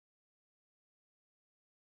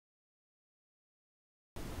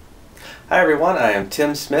Hi everyone, I am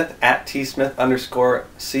Tim Smith at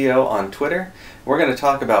tsmith_co on Twitter. We're going to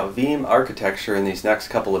talk about Veeam architecture in these next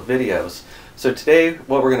couple of videos. So today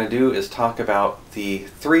what we're going to do is talk about the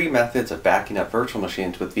three methods of backing up virtual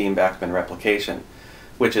machines with Veeam backup and replication,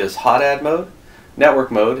 which is hot add mode, network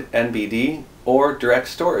mode, NBD, or direct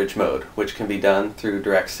storage mode, which can be done through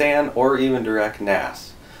direct SAN or even direct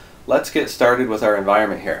NAS. Let's get started with our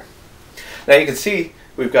environment here. Now you can see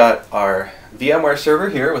we've got our VMware server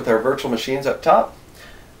here with our virtual machines up top.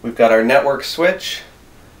 We've got our network switch,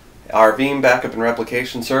 our Veeam backup and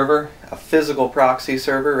replication server, a physical proxy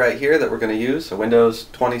server right here that we're going to use, a Windows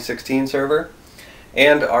 2016 server,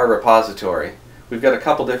 and our repository. We've got a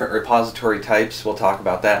couple different repository types. We'll talk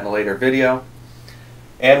about that in a later video.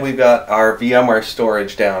 And we've got our VMware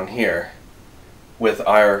storage down here with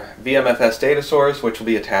our VMFS data source, which will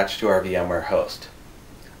be attached to our VMware host.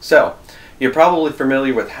 So, you're probably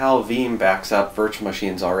familiar with how Veeam backs up virtual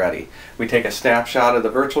machines already. We take a snapshot of the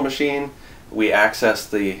virtual machine, we access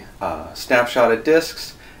the snapshotted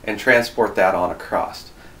disks, and transport that on across.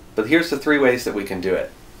 But here's the three ways that we can do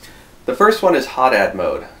it. The first one is hot add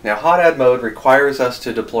mode. Now hot add mode requires us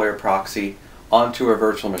to deploy a proxy onto a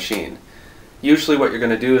virtual machine. Usually what you're going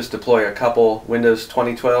to do is deploy a couple Windows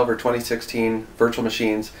 2012 or 2016 virtual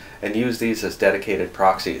machines and use these as dedicated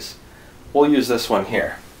proxies. We'll use this one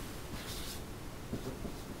here.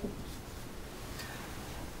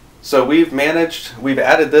 So we've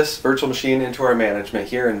added this virtual machine into our management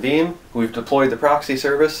here in Veeam. We've deployed the proxy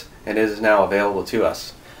service and it is now available to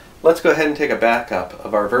us. Let's go ahead and take a backup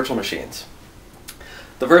of our virtual machines.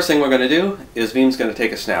 The first thing we're going to do is Veeam's going to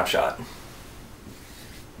take a snapshot.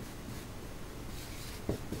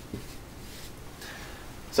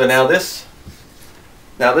 So now this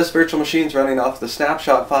virtual machine's running off the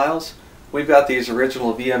snapshot files. We've got these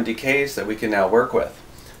original VMDKs that we can now work with.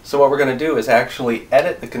 So what we're going to do is actually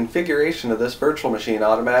edit the configuration of this virtual machine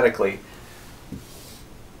automatically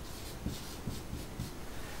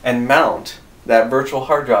and mount that virtual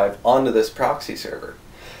hard drive onto this proxy server.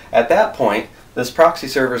 At that point, this proxy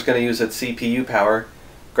server is going to use its CPU power,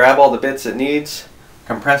 grab all the bits it needs,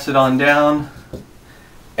 compress it on down,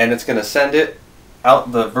 and it's going to send it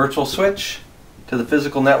out the virtual switch to the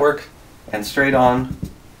physical network and straight on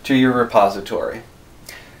to your repository.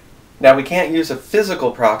 Now we can't use a physical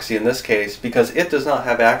proxy in this case because it does not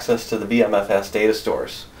have access to the VMFS data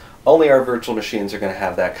stores. Only our virtual machines are going to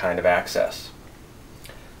have that kind of access.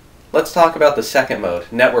 Let's talk about the second mode,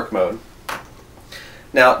 network mode.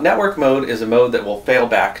 Now network mode is a mode that we'll fail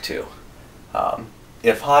back to.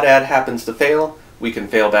 If hot add happens to fail, we can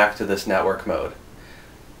fail back to this network mode.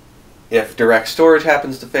 If direct storage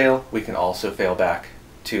happens to fail, we can also fail back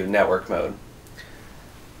to network mode.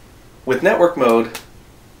 With network mode,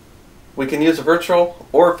 we can use a virtual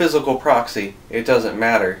or physical proxy, it doesn't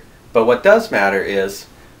matter. But what does matter is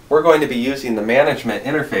we're going to be using the management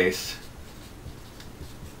interface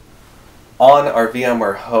on our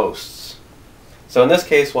VMware hosts. So in this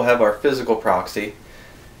case we'll have our physical proxy.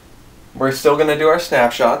 We're still going to do our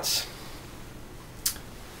snapshots.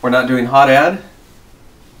 We're not doing hot add,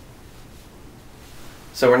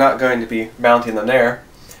 so we're not going to be mounting them there.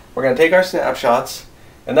 We're going to take our snapshots,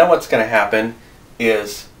 and then what's going to happen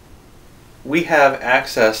is we have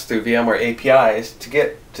access through VMware APIs to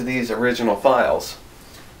get to these original files.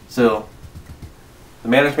 So the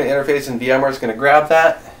management interface in VMware is going to grab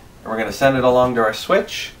that, and we're going to send it along to our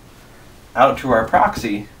switch, out to our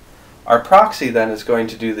proxy. Our proxy then is going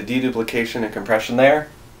to do the deduplication and compression there,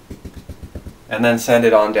 and then send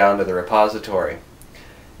it on down to the repository.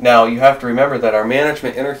 Now you have to remember that our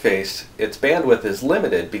management interface, its bandwidth is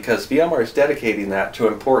limited because VMware is dedicating that to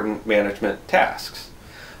important management tasks.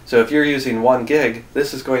 So if you're using 1 gig,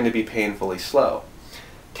 this is going to be painfully slow.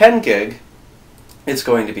 10 gig, it's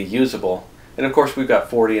going to be usable. And of course we've got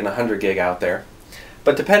 40 and 100 gig out there.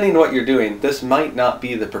 But depending on what you're doing, this might not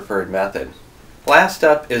be the preferred method. Last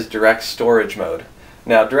up is direct storage mode.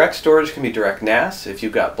 Now direct storage can be direct NAS if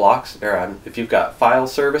you've got blocks, or if you've got file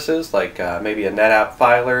services like maybe a NetApp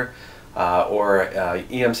filer or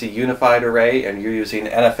EMC unified array and you're using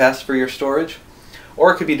NFS for your storage.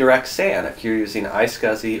 Or it could be direct SAN if you're using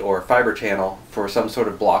iSCSI or Fiber Channel for some sort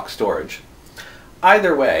of block storage.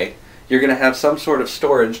 Either way, you're going to have some sort of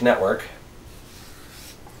storage network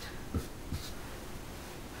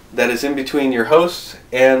that is in between your host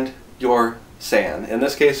and your SAN. In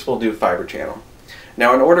this case, we'll do Fiber Channel.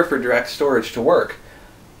 Now, in order for direct storage to work,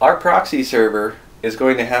 our proxy server is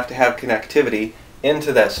going to have connectivity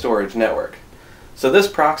into that storage network. So this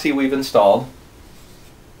proxy we've installed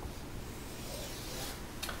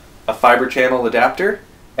a Fiber Channel adapter,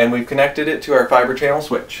 and we've connected it to our Fiber Channel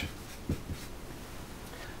switch.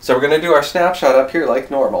 So we're going to do our snapshot up here like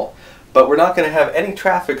normal, but we're not going to have any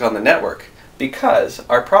traffic on the network because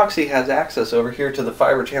our proxy has access over here to the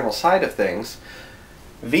fiber channel side of things.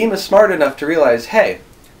 Veeam is smart enough to realize, hey,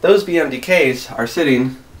 those VMDKs are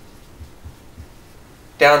sitting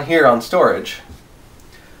down here on storage.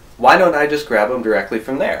 Why don't I just grab them directly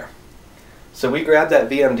from there? So we grab that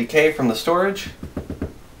VMDK from the storage,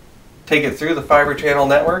 take it through the fiber channel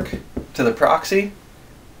network to the proxy.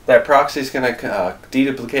 That proxy is going to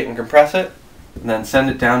deduplicate and compress it, and then send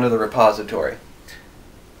it down to the repository.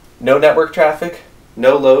 No network traffic,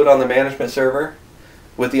 no load on the management server.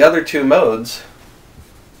 With the other two modes,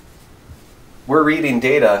 we're reading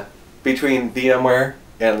data between VMware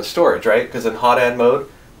and the storage, right? Because in hot add mode,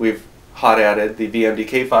 we've hot added the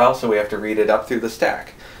VMDK file, so we have to read it up through the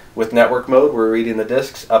stack. With network mode, we're reading the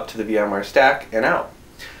disks up to the VMware stack and out.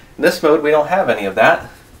 In this mode, we don't have any of that.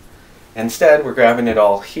 Instead, we're grabbing it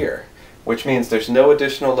all here, which means there's no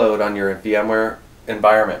additional load on your VMware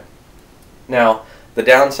environment. Now, the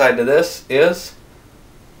downside to this is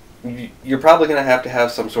you're probably going to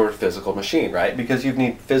have some sort of physical machine, right? Because you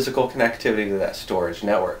need physical connectivity to that storage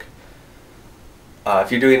network.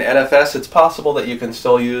 If you're doing NFS, it's possible that you can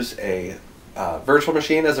still use a virtual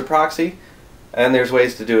machine as a proxy, and there's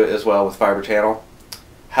ways to do it as well with fiber channel.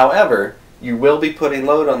 However, you will be putting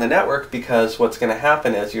load on the network because what's going to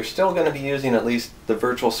happen is you're still going to be using at least the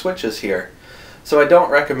virtual switches here. So I don't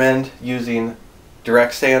recommend using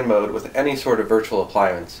direct SAN mode with any sort of virtual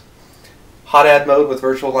appliance. Hot add mode with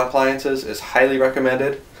virtual appliances is highly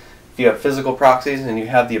recommended. If you have physical proxies and you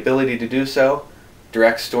have the ability to do so,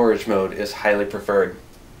 direct storage mode is highly preferred.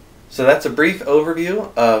 So that's a brief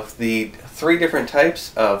overview of the 3 different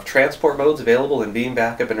types of transport modes available in Veeam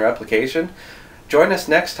Backup and Replication. Join us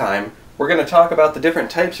next time. We're going to talk about the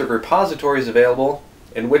different types of repositories available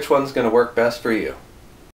and which one's going to work best for you.